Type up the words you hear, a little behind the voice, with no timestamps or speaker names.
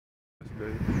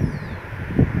guys.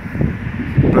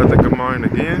 Pleasant good morning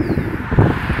again.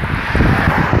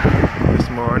 This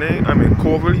morning I'm in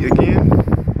Coverley again,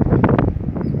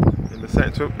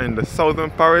 in the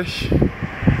southern parish of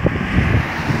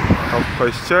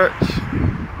Christchurch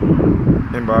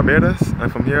in Barbados,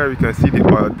 and from here we can see the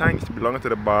oil tanks belonging to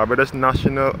the Barbados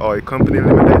National Oil Company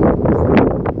Limited.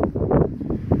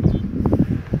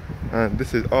 And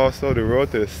this is also the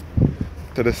road to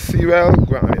the Seawell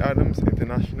Grantley Adams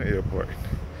International Airport.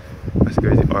 That's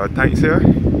crazy oil tanks here,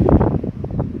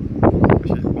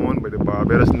 which is owned by the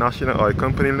Barbados National Oil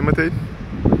Company Limited.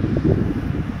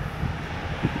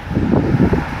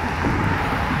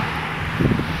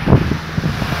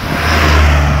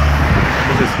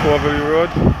 This is Coverley Road,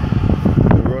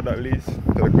 the road that leads to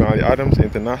the Grantley Adams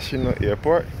International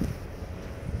Airport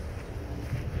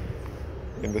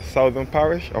in the southern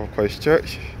parish of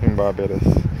Christchurch in Barbados.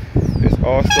 It's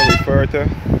also referred to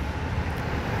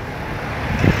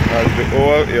as the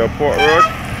old airport road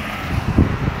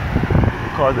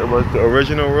because it was the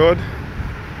original road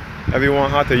everyone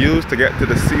had to use to get to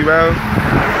the Seawell,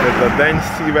 the then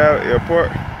Seawell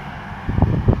Airport,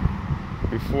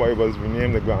 before it was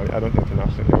renamed the Grantley Adams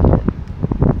International Airport.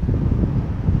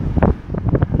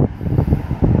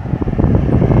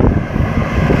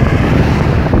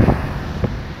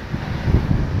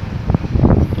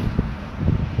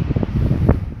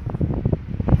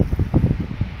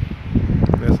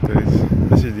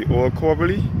 This is the old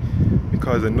Coverley,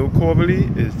 because the new Coverley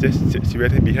is just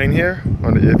situated behind here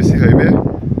on the ABC highway.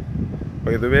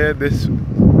 By the way, this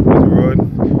was the road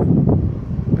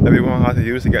everyone had to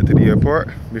use to get to the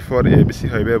airport before the ABC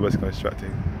highway was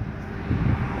constructed.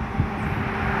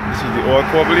 This is the old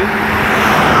Coverley.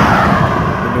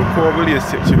 The new Coverley is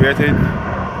situated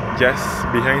just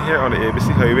behind here on the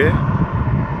ABC highway,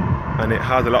 and it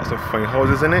has lots of fine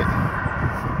houses in it.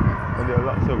 And there are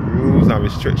lots of rules and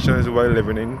restrictions while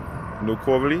living in New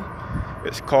Coverley.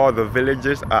 It's called the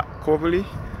Villages at Coverley,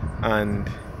 and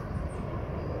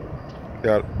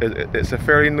it's a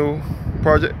fairly new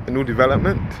project, a new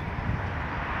development.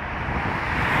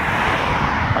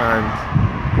 And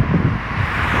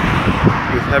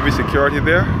there's heavy security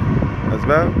there as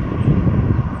well.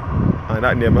 And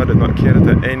that neighborhood does not cater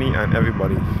to any and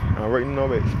everybody. And right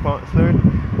now it's sponsored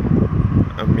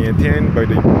and maintained by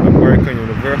the American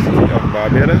University of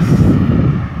Barbados.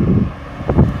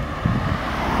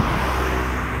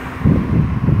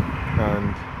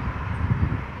 And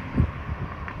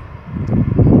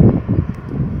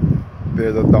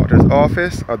there's a doctor's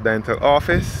office, a dental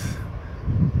office,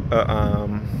 a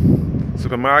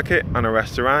supermarket, and a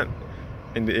restaurant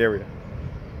in the area.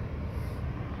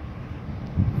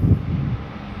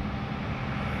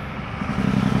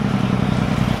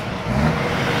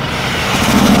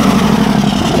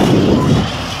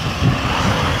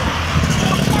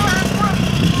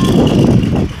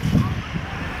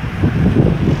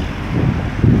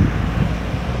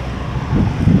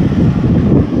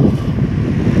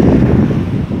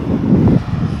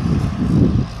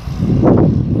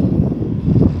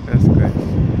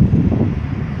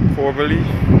 Coverley,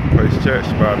 Christchurch,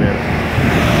 Barbados.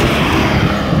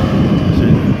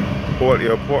 Old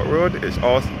Airport Road is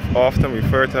often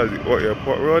referred to as the Old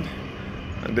Airport Road,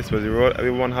 and this was the road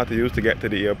everyone had to use to get to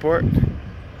the airport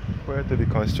prior to the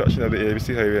construction of the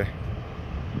ABC highway.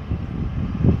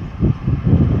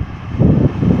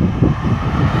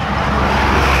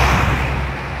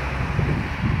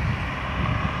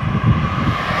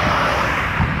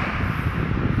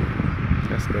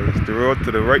 The road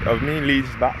to the right of me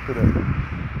leads back to the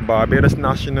Barbados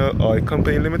National Oil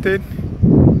Company Limited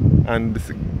and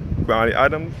the Grantley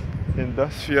Adams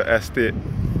Industrial Estate.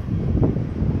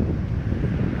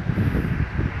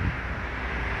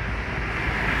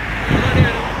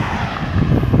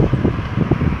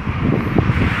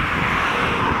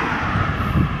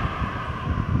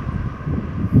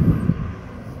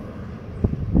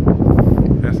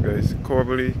 Yes guys,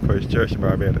 Coverley, Christchurch,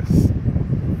 Barbados.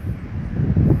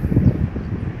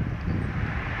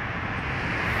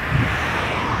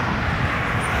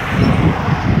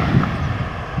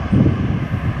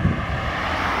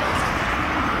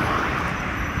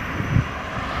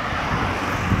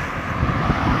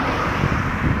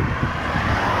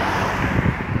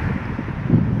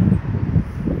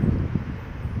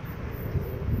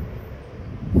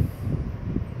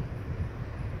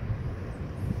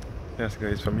 Yes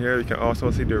guys, from here you can also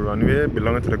see the runway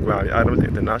belonging to the Grantley Adams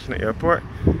International Airport,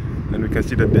 and we can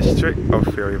see the district of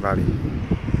Fairy Valley.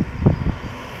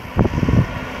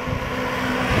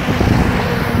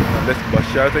 And this bus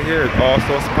shelter here is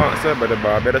also sponsored by the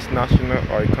Barbados National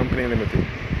Oil Company Limited.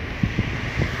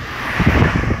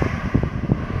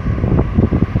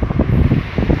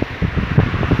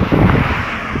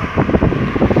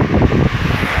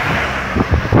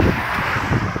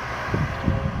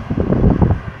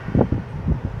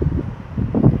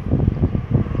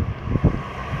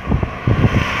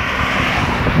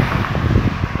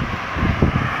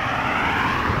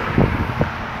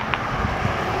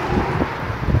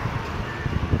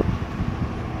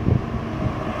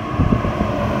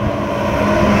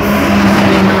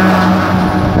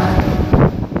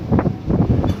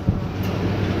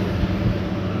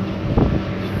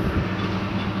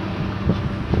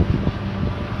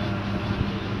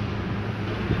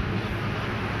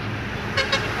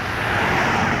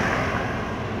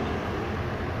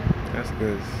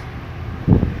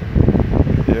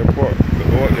 Barbados. The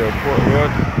old airport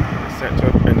road is set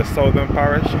up in the southern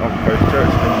parish of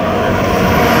Christchurch in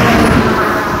Barbados.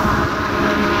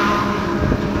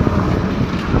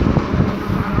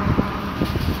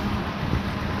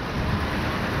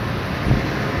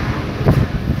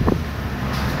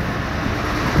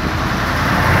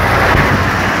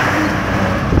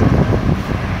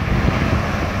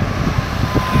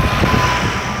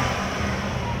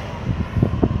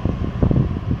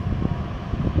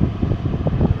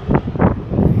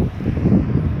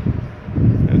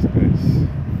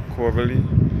 Coverley,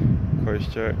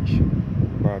 Christchurch,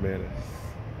 Barbados.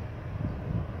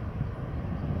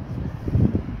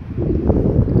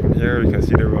 From here you can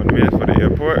see the runway for the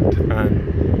airport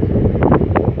and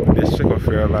the district of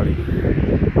Fair Valley.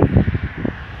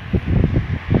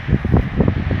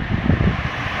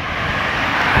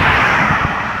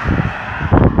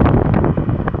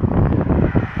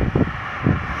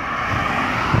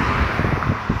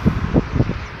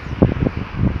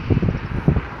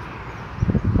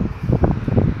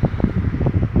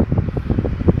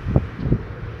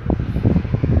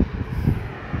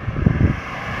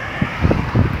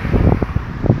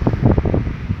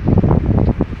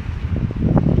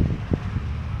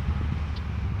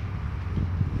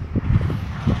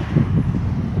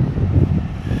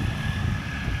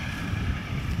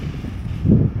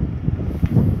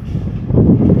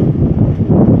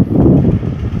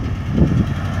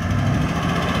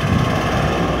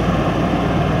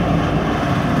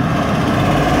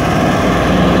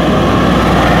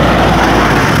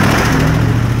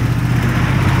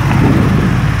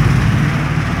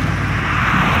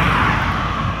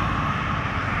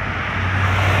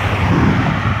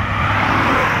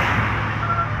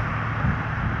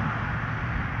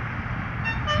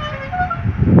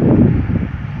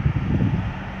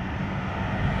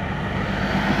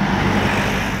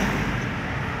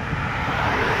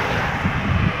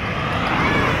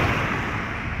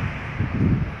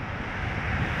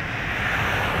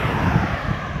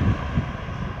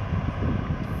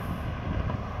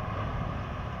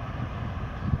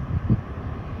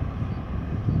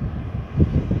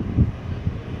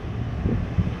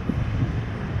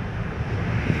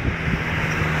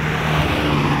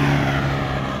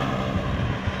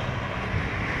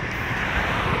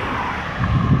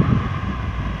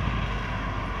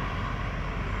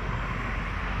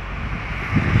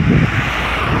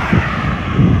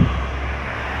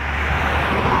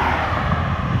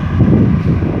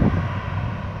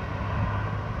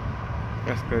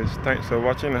 Yes guys, thanks for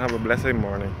watching and have a blessed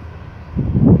morning.